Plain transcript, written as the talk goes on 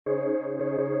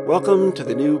Welcome to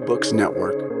the New Books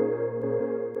Network.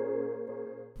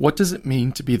 What does it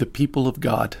mean to be the people of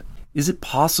God? Is it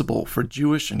possible for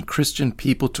Jewish and Christian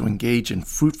people to engage in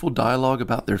fruitful dialogue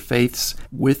about their faiths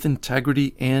with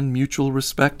integrity and mutual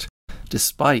respect,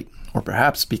 despite, or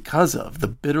perhaps because of, the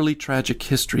bitterly tragic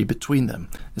history between them,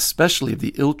 especially of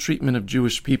the ill treatment of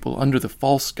Jewish people under the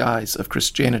false guise of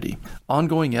Christianity?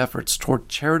 Ongoing efforts toward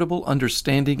charitable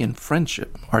understanding and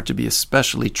friendship are to be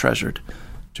especially treasured.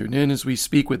 Tune in as we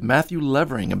speak with Matthew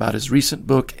Levering about his recent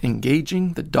book,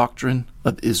 Engaging the Doctrine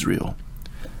of Israel.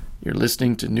 You're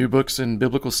listening to New Books in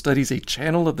Biblical Studies, a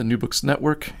channel of the New Books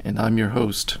Network, and I'm your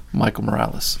host, Michael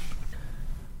Morales.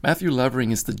 Matthew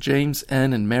Levering is the James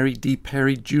N. and Mary D.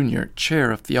 Perry, Jr.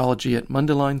 Chair of Theology at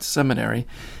Mundelein Seminary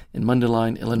in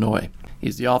Mundelein, Illinois.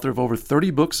 He's the author of over 30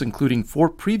 books, including 4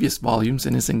 previous volumes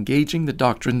in his Engaging the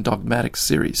Doctrine Dogmatic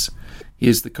series. He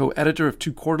is the co-editor of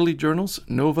 2 quarterly journals,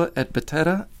 Nova et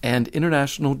Betera and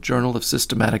International Journal of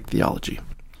Systematic Theology.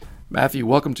 Matthew,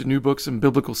 welcome to New Books in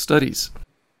Biblical Studies.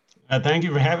 Thank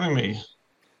you for having me.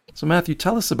 So Matthew,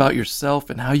 tell us about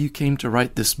yourself and how you came to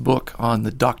write this book on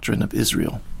the doctrine of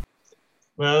Israel.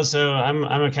 Well, so I'm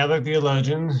a Catholic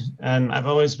theologian, and I've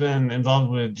always been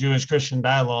involved with Jewish-Christian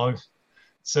dialogue.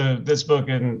 So this book,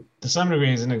 to some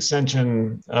degree, is an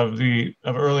extension of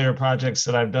earlier projects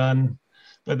that I've done.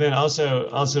 But then also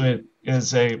it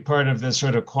is a part of this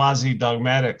sort of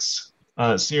quasi-dogmatics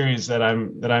series that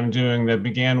I'm doing that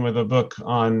began with a book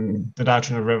on the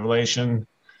doctrine of Revelation,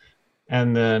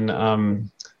 and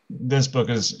then this book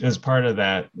is part of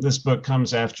that. This book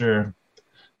comes after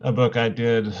a book I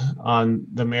did on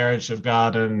the marriage of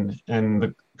God and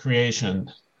the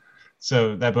creation.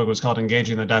 So that book was called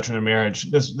Engaging the Doctrine of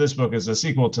Marriage. This book is a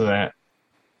sequel to that.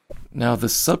 Now, the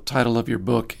subtitle of your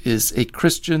book is A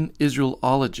Christian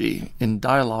Israelology in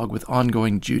Dialogue with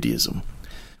Ongoing Judaism.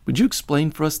 Would you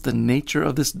explain for us the nature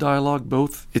of this dialogue,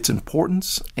 both its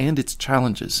importance and its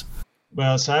challenges?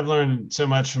 Well, so I've learned so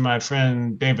much from my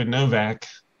friend David Novak.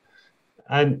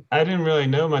 I didn't really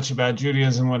know much about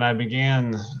Judaism when I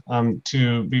began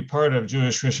to be part of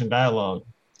Jewish-Christian dialogue.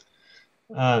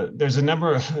 There's a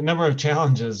number of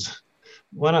challenges.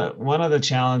 One of the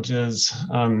challenges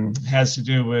has to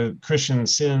do with Christian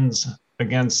sins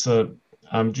against the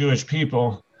Jewish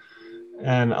people,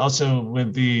 and also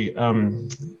with the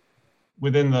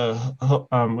within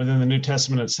the New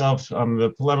Testament itself,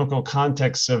 the polemical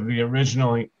context of the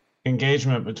original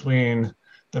engagement between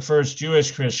the first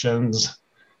Jewish Christians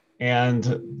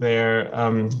and their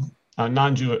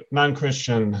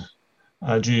non-Christian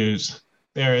Jews.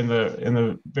 There in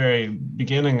the very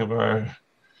beginning of our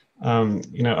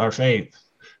faith.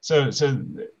 So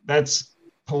that's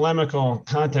polemical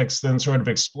context then sort of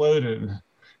exploded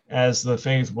as the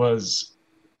faith was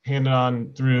handed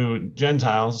on through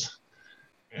Gentiles.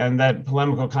 And that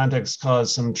polemical context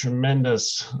caused some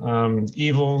tremendous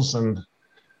evils and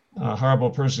horrible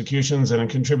persecutions, and it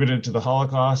contributed to the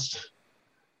Holocaust.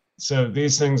 So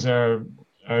these things are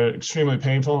extremely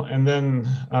painful. And then,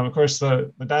 of course,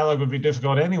 the dialogue would be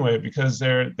difficult anyway, because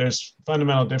there's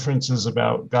fundamental differences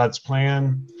about God's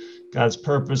plan, God's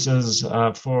purposes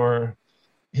for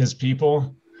his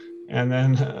people. And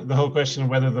then the whole question of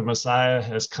whether the Messiah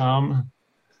has come.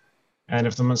 And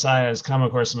if the Messiah has come,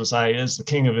 of course, the Messiah is the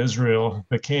King of Israel,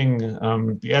 the king,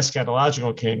 the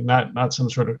eschatological king, not some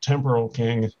sort of temporal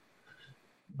king.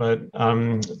 But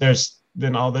there's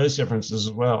then all those differences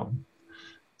as well.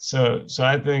 So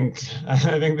I think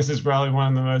this is probably one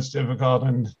of the most difficult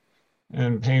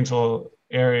and painful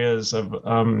areas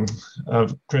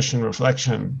of Christian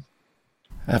reflection.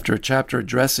 After a chapter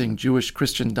addressing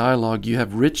Jewish-Christian dialogue, you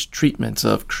have rich treatments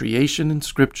of creation in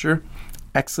Scripture,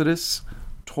 Exodus,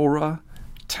 Torah,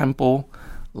 temple,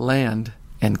 land,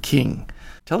 and king.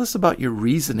 Tell us about your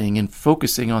reasoning in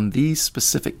focusing on these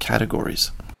specific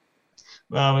categories.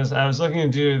 Well, I was looking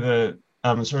into the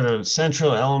sort of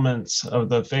central elements of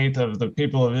the faith of the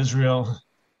people of Israel,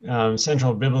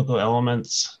 central biblical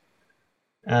elements,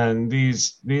 and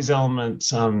these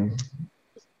elements,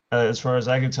 as far as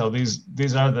I could tell,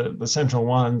 these are the central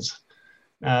ones.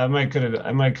 I might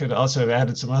could also have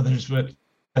added some others, but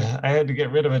I had to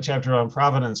get rid of a chapter on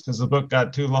providence because the book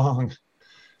got too long,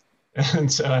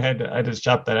 and so I just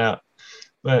chopped that out.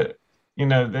 But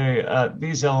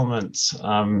these elements,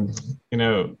 the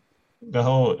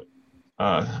whole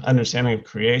understanding of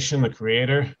creation, the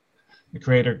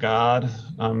creator God,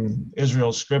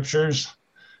 Israel's scriptures,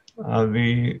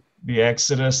 the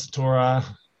Exodus, the Torah,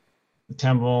 the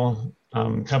temple,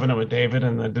 covenant with David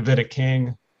and the Davidic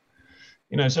king.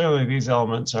 Certainly these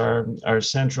elements are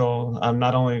central,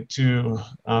 not only to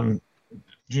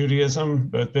Judaism,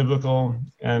 both biblical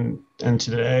and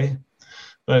today,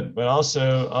 but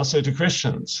also to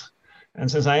Christians.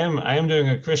 And since I am doing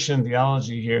a Christian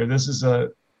theology here, this is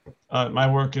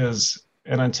my work is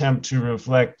an attempt to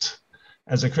reflect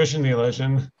as a Christian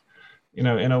theologian, in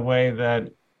a way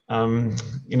that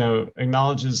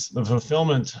acknowledges the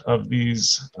fulfillment of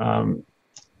these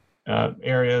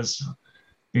areas,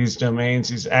 these domains,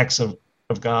 these acts of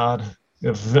God,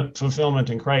 the fulfillment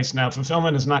in Christ. Now,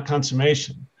 fulfillment is not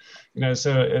consummation,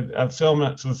 so a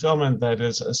fulfillment that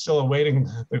is still awaiting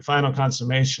the final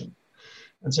consummation.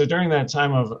 And so during that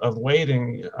time of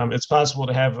waiting, it's possible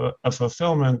to have a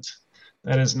fulfillment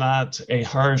that is not a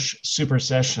harsh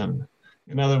supersession.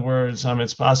 In other words,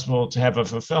 it's possible to have a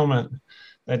fulfillment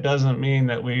that doesn't mean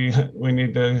that we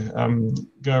need to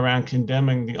go around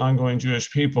condemning the ongoing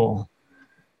Jewish people.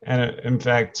 And in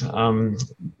fact,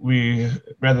 we,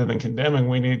 rather than condemning,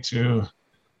 we need to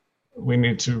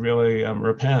really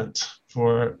repent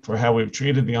for how we've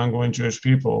treated the ongoing Jewish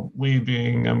people. We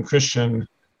being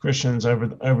Christians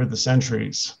over the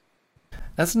centuries.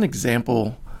 As an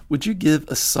example, would you give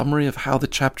a summary of how the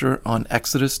chapter on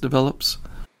Exodus develops?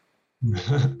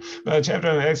 The chapter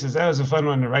on the Exodus, that was a fun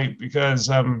one to write because,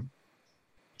 when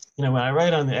I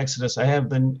write on the Exodus, I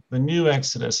have the new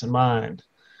Exodus in mind.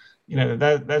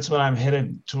 That's what I'm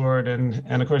headed toward,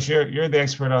 and of course you're the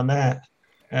expert on that.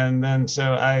 And then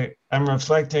so I'm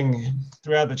reflecting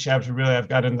throughout the chapter. Really, I've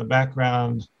got in the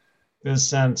background this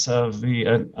sense of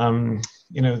the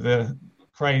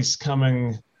Christ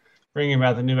coming, bringing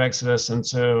about the new Exodus, and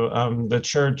so the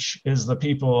church is the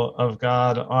people of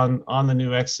God on the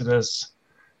new Exodus,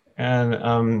 and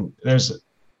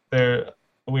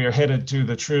we are headed to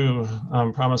the true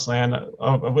promised land,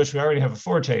 of which we already have a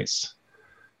foretaste,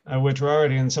 which we're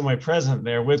already in some way present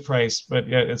there with Christ, but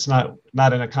yet it's not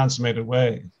in a consummated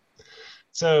way.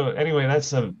 So anyway,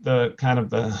 that's the kind of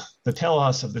the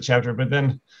telos of the chapter. But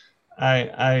then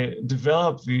I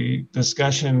developed the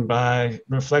discussion by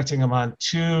reflecting upon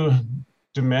two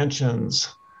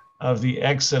dimensions of the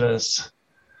Exodus,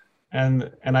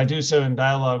 and I do so in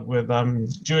dialogue with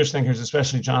Jewish thinkers,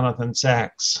 especially Jonathan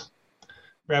Sacks.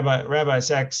 Rabbi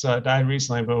Sacks died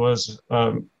recently, but was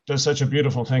just such a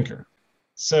beautiful thinker.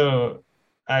 So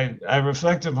I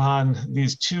reflect upon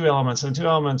these two elements, and two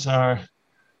elements are: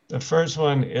 the first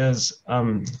one is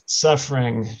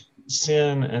suffering,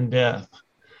 sin, and death.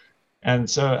 And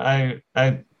so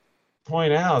I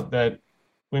point out that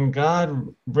when God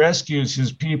rescues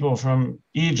his people from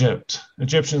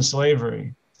Egyptian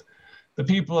slavery, the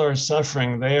people are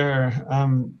suffering. They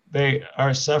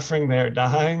are suffering. They are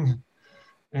dying,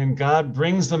 and God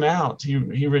brings them out.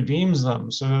 He redeems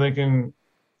them so that they can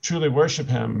truly worship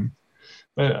him.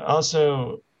 But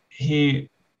also, he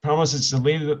promises to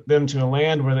lead them to a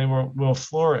land where they will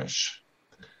flourish.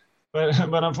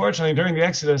 But unfortunately, during the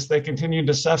Exodus, they continued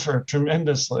to suffer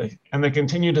tremendously, and they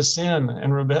continued to sin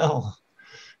and rebel.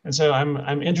 And so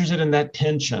I'm interested in that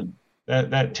tension,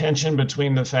 that tension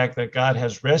between the fact that God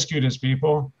has rescued his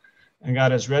people, and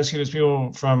God has rescued his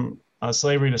people from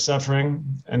slavery to suffering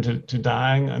and to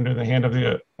dying under the hand of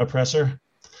the oppressor.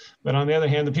 But on the other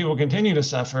hand, the people continue to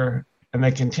suffer, and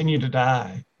they continue to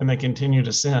die, and they continue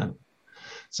to sin.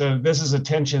 So this is a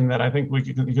tension that I think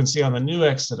you can see on the new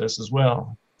Exodus as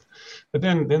well. But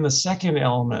then the second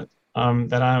element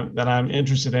that I'm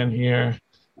interested in here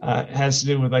has to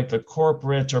do with like the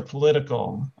corporate or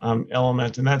political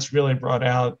element, and that's really brought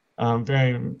out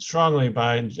very strongly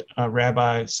by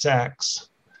Rabbi Sacks.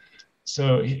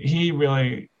 So he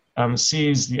really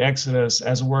sees the Exodus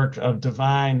as a work of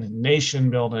divine nation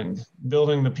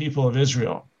building the people of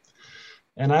Israel.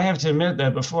 And I have to admit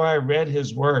that before I read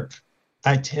his work,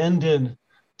 I tended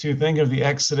to think of the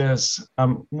Exodus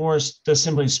more just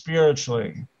simply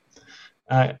spiritually.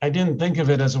 I didn't think of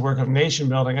it as a work of nation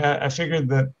building. I figured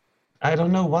that, I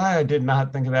don't know why I did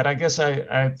not think of that. I guess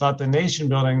I thought the nation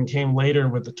building came later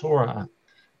with the Torah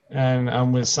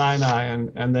and with Sinai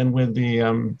and then with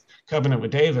the covenant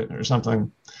with David or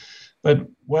something. But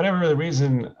whatever the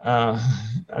reason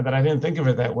that I didn't think of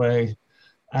it that way,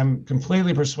 I'm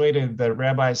completely persuaded that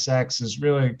Rabbi Sacks is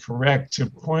really correct to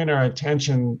point our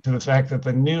attention to the fact that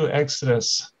the new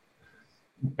Exodus,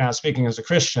 now speaking as a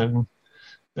Christian,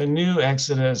 the new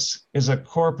Exodus is a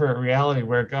corporate reality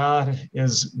where God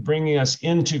is bringing us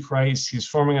into Christ. He's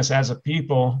forming us as a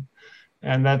people.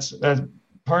 And that's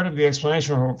part of the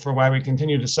explanation for why we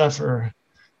continue to suffer,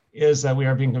 is that we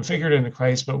are being configured into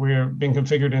Christ, but we are being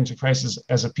configured into Christ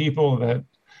as a people that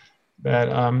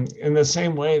in the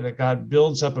same way that God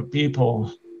builds up a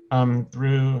people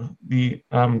through the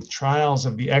trials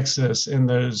of the Exodus in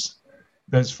those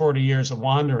 40 years of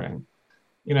wandering,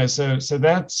 so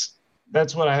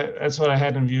that's what I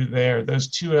had in view there. Those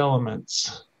two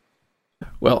elements.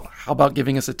 Well, how about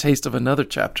giving us a taste of another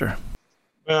chapter?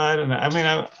 Well, I don't know. I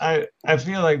mean, I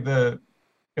feel like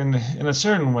in a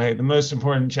certain way, the most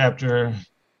important chapter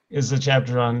is the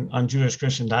chapter on Jewish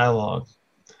Christian dialogue.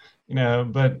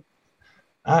 But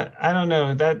I don't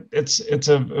know that it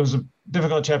was a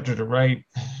difficult chapter to write.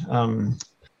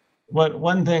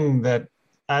 One thing that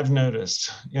I've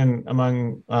noticed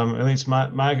among at least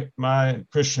my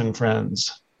Christian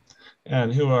friends,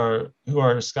 and who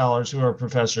are scholars, who are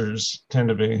professors, tend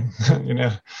to be,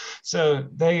 so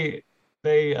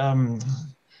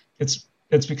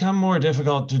it's become more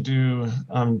difficult to do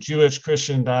Jewish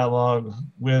Christian dialogue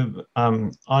with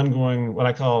what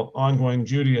I call ongoing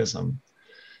Judaism,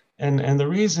 and the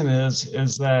reason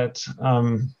is that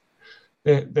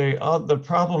the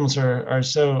problems are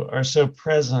so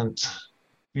present,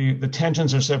 the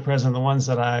tensions are so present, the ones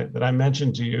that I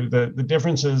mentioned to you, the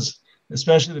differences,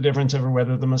 especially the difference over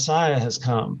whether the Messiah has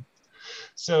come.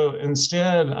 So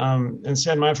instead,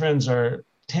 my friends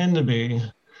tend to be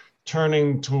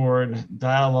turning toward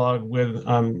dialogue with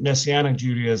Messianic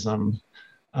Judaism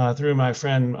through my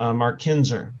friend Mark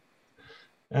Kinzer.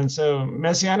 And so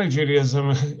Messianic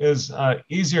Judaism is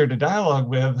easier to dialogue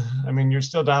with. I mean, you're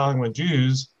still dialoguing with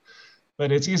Jews,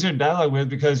 but it's easier to dialogue with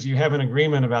because you have an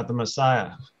agreement about the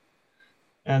Messiah.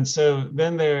 And so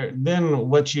then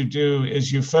what you do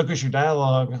is you focus your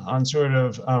dialogue on sort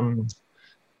of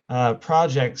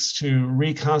projects to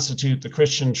reconstitute the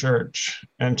Christian church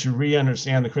and to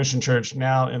re-understand the Christian church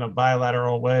now in a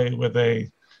bilateral way with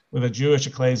a Jewish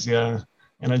ecclesia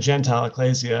and a Gentile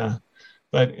ecclesia,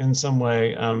 but in some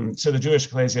way, so the Jewish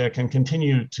ecclesia can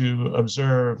continue to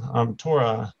observe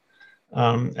Torah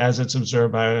as it's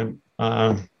observed by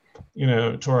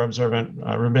Torah observant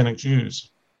rabbinic Jews.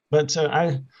 But so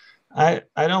I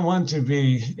don't want to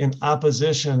be in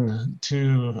opposition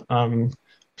to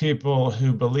people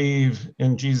who believe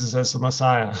in Jesus as the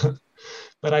Messiah.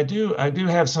 But I do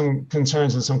have some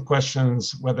concerns and some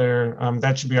questions whether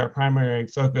that should be our primary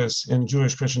focus in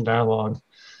Jewish Christian dialogue.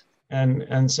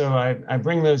 And so I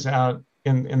bring those out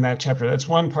in that chapter. That's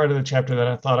one part of the chapter that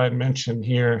I thought I'd mention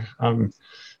here,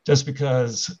 just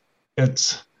because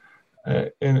it's,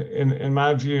 in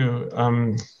my view,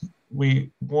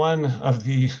 one of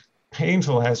the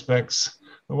painful aspects,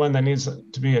 the one that needs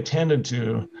to be attended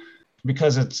to,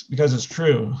 because it's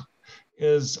true,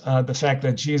 is the fact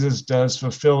that Jesus does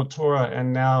fulfill Torah,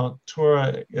 and now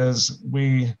Torah is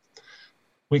we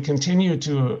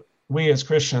as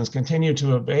Christians continue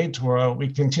to obey Torah.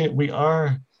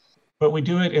 But we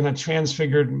do it in a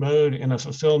transfigured mode, in a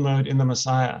fulfilled mode in the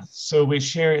Messiah. So we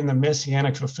share in the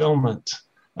messianic fulfillment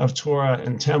of Torah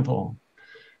and temple.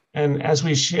 And as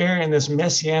we share in this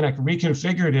messianic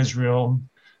reconfigured Israel,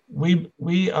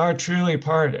 we are truly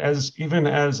part, even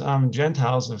as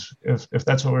Gentiles, if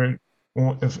that's what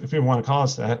if we want to call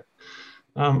us that,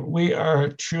 we are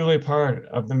truly part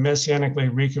of the messianically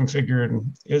reconfigured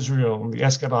Israel, the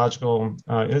eschatological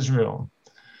Israel.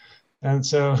 And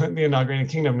so the inaugurated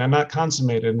kingdom, now not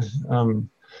consummated,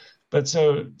 but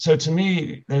so to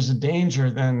me, there's a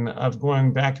danger then of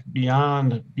going back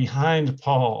behind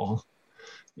Paul,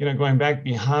 going back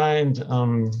behind,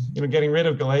 getting rid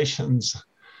of Galatians,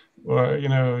 or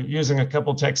using a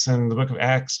couple texts in the book of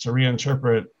Acts to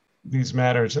reinterpret these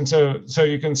matters. And so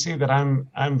you can see that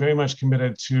I'm very much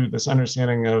committed to this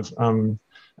understanding of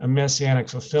a messianic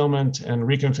fulfillment and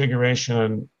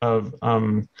reconfiguration of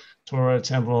Torah,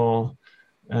 temple,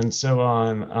 and so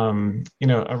on,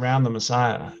 around the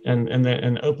Messiah,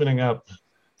 and opening up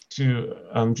to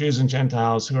Jews and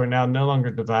Gentiles who are now no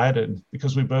longer divided,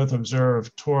 because we both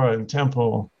observe Torah and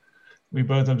temple. We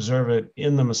both observe it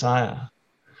in the Messiah.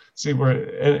 See,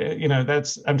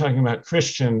 I'm talking about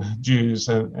Christian Jews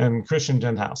and Christian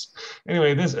Gentiles.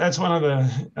 Anyway, that's one of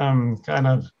the kind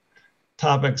of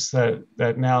topics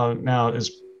that now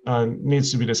is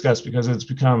needs to be discussed, because it's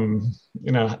become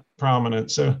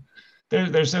prominent. So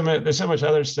there's so much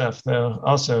other stuff though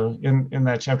also in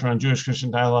that chapter on Jewish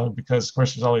Christian dialogue, because of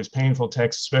course there's all these painful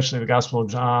texts, especially the Gospel of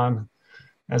John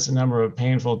has a number of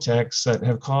painful texts that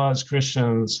have caused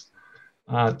Christians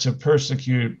to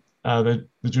persecute the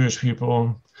Jewish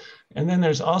people. And then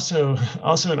there's also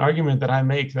an argument that I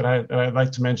make that I'd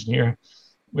like to mention here,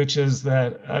 which is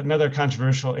that another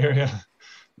controversial area,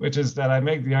 which is that I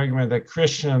make the argument that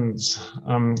Christians,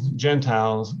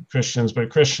 Gentile Christians, but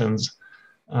Christians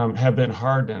have been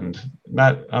hardened.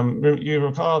 You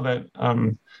recall that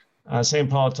St.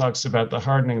 Paul talks about the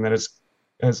hardening that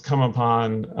has come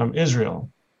upon Israel,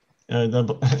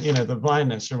 the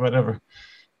blindness or whatever.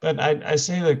 But I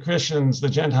say that Christians, the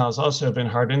Gentiles, also have been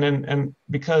hardened, and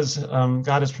because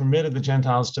God has permitted the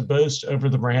Gentiles to boast over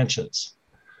the branches.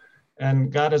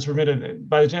 And God has permitted,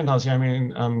 by the Gentiles here, I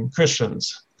mean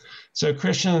Christians. So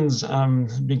Christians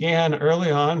began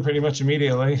early on, pretty much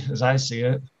immediately, as I see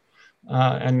it,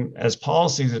 and as Paul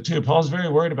sees it too. Paul's very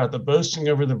worried about the boasting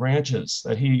over the branches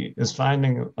that he is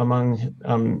finding among,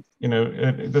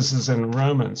 this is in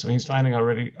Romans, so he's finding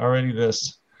already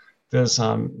this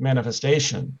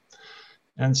manifestation.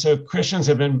 And so Christians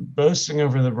have been boasting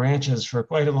over the branches for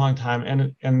quite a long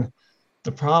time. And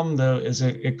the problem, though, is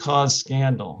it caused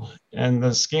scandal. And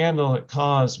the scandal it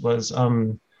caused was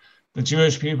the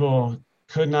Jewish people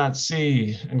could not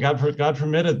see, and God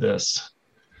permitted this.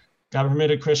 God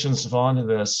permitted Christians to fall into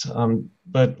this.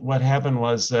 But what happened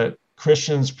was that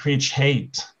Christians preached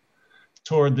hate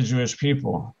toward the Jewish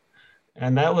people.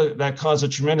 And that caused a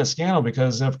tremendous scandal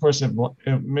because, of course, it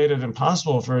made it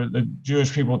impossible for the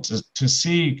Jewish people to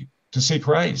see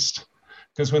Christ.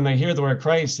 Because when they hear the word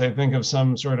Christ, they think of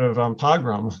some sort of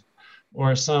pogrom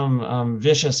or some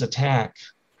vicious attack,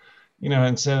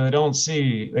 and so they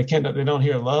don't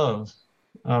hear love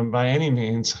by any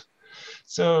means.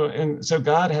 So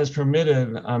God has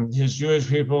permitted his Jewish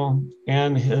people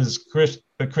and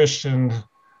the Christian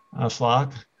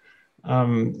flock,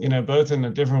 both in a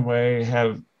different way,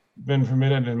 have been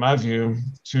permitted, in my view,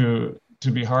 to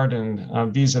be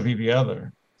hardened vis-a-vis the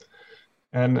other.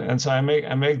 And so I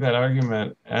make that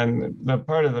argument, and the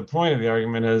part of the point of the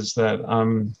argument is that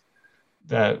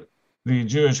that the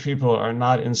Jewish people are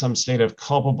not in some state of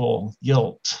culpable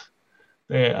guilt.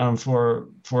 They for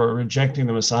rejecting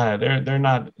the Messiah. They're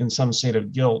not in some state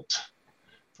of guilt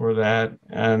for that.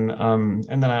 And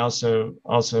then I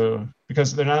also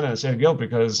because they're not in a state of guilt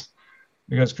because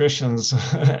Christians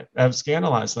have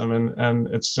scandalized them, and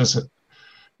it's just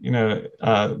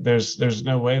there's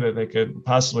no way that they could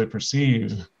possibly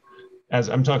perceive, as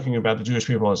I'm talking about the Jewish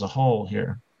people as a whole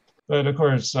here. But of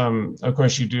course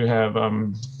you do have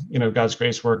God's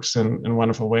grace works in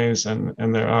wonderful ways, and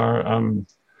there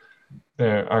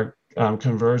are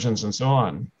conversions and so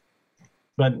on.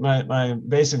 But my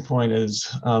basic point is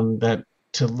that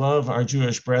to love our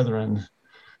Jewish brethren,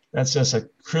 that's just a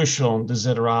crucial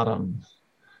desideratum.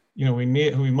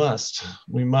 We must,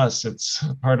 it's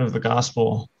part of the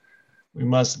gospel. We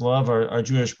must love our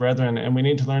Jewish brethren, and we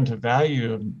need to learn to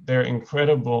value their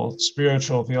incredible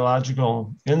spiritual,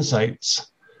 theological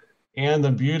insights and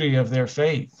the beauty of their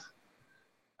faith.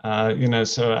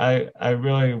 So I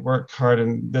really work hard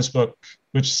in this book,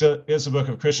 which is a book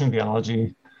of Christian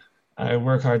theology. I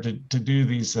work hard to do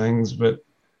these things, but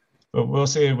we'll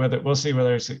see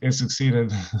whether it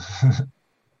succeeded.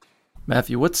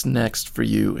 Matthew, what's next for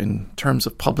you in terms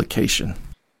of publication?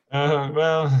 So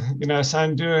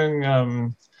I'm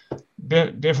doing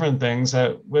different things.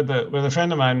 With a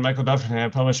friend of mine, Michael Duffin, I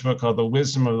published a book called The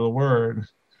Wisdom of the Word,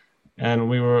 and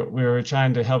we were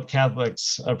trying to help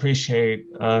Catholics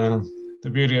appreciate the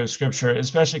beauty of Scripture,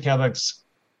 especially Catholics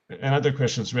and other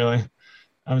Christians, really,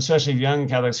 especially young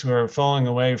Catholics who are falling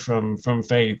away from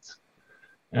faith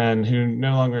and who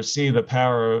no longer see the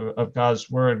power of God's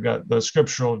Word, the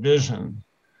scriptural vision.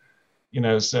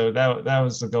 So that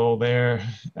was the goal there,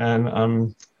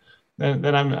 and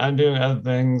then I'm doing other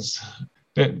things,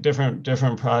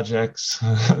 different projects.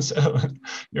 So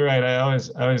you're right. I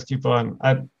always keep on.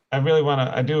 I really want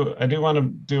to. I do want to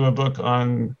do a book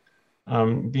on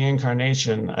the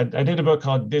incarnation. I did a book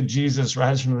called "Did Jesus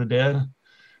Rise from the Dead?"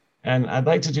 And I'd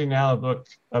like to do now a book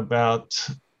about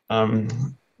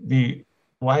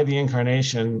why the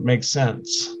incarnation makes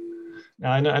sense.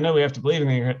 Now I know we have to believe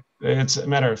in it's a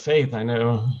matter of faith, I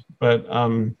know, but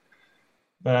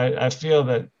I feel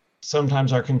that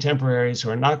sometimes our contemporaries who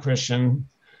are not Christian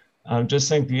just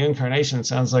think the incarnation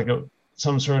sounds like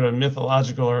some sort of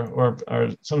mythological or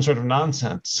some sort of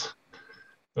nonsense.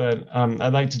 But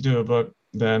I'd like to do a book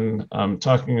then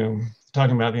talking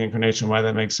about the incarnation, why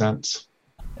that makes sense.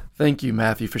 Thank you,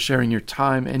 Matthew, for sharing your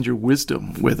time and your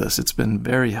wisdom with us. It's been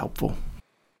very helpful.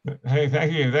 Hey,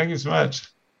 thank you. Thank you so much.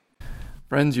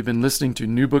 Friends, you've been listening to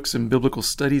New Books in Biblical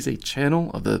Studies, a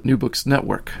channel of the New Books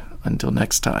Network. Until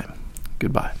next time,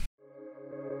 goodbye.